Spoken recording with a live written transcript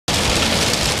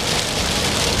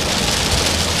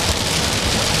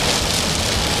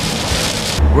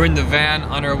We're in the van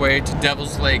on our way to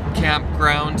Devil's Lake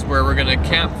Campground where we're gonna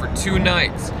camp for 2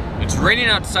 nights. It's raining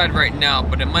outside right now,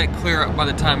 but it might clear up by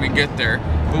the time we get there.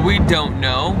 But we don't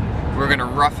know. We're gonna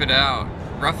rough it out.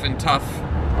 Rough and tough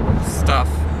stuff.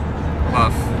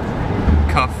 Puff.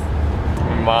 Cuff.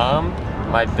 Mom,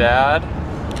 my dad,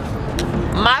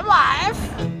 my wife.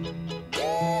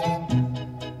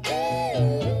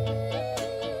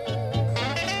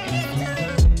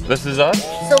 This is us?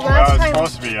 So last time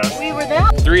supposed to be us. we were there.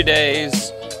 3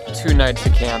 days, 2 nights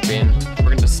of camping.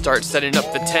 We're gonna start setting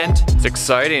up the tent. It's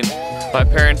exciting. My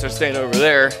parents are staying over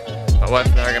there. My wife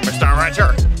and I are gonna start right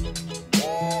here.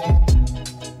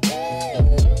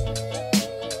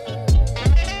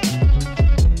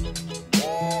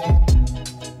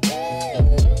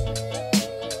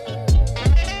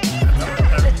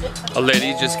 A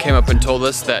lady just came up and told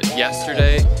us that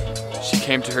yesterday she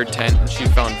came to her tent and she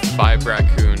found 5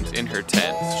 raccoons in her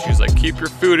tent. She was like, keep your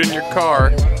food in your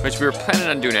car, which we were planning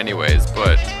on doing anyways,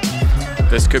 but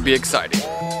this could be exciting.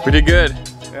 We did good.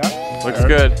 Yeah? Looks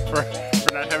good. For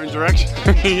not having direction.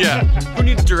 Yeah, who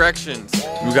needs directions?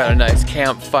 We got a nice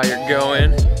campfire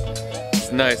going.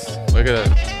 It's nice, look at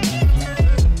it.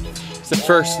 It's the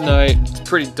first night, it's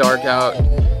pretty dark out.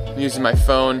 I'm using my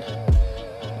phone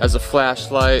as a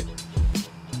flashlight.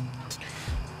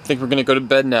 I think we're gonna go to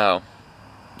bed now.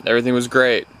 Everything was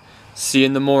great. See you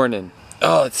in the morning.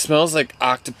 Oh, it smells like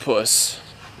octopus.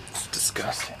 It's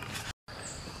disgusting.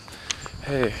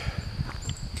 Hey,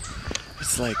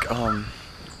 it's like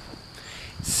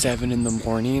 7 in the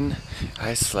morning.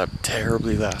 I slept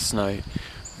terribly last night.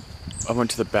 I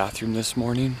went to the bathroom this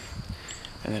morning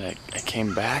and then I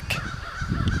came back.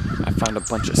 I found a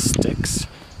bunch of sticks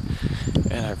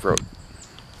and I wrote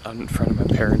out in front of my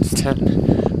parents' tent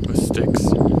with sticks.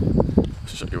 I'll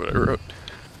show you what I wrote.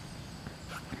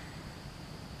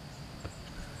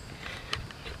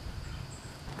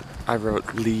 I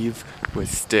wrote "leave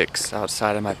with sticks"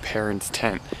 outside of my parents'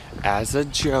 tent as a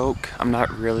joke. I'm not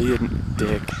really a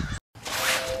dick.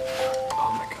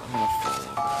 Oh my god, I'm gonna fall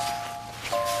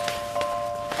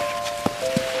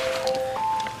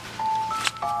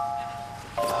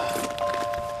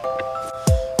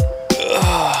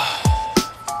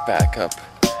over. Back up,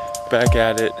 back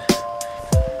at it.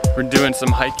 We're doing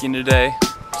some hiking today,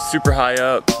 super high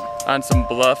up on some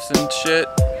bluffs and shit.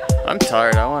 I'm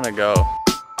tired, I wanna go.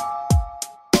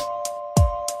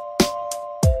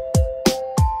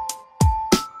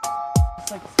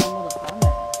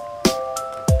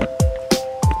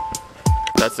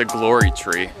 That's a glory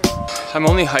tree. I'm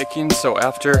only hiking, so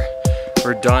after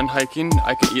we're done hiking,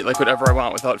 I can eat like whatever I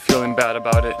want without feeling bad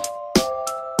about it.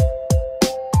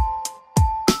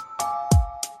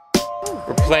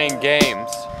 We're playing games.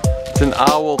 It's an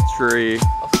owl tree.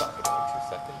 I'll stop it in 2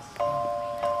 seconds.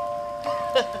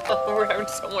 We're having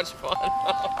so much fun.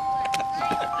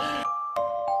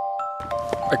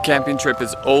 Our camping trip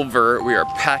is over. We are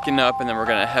packing up and then we're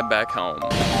gonna head back home.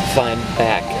 Flying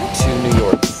back to New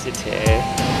York City.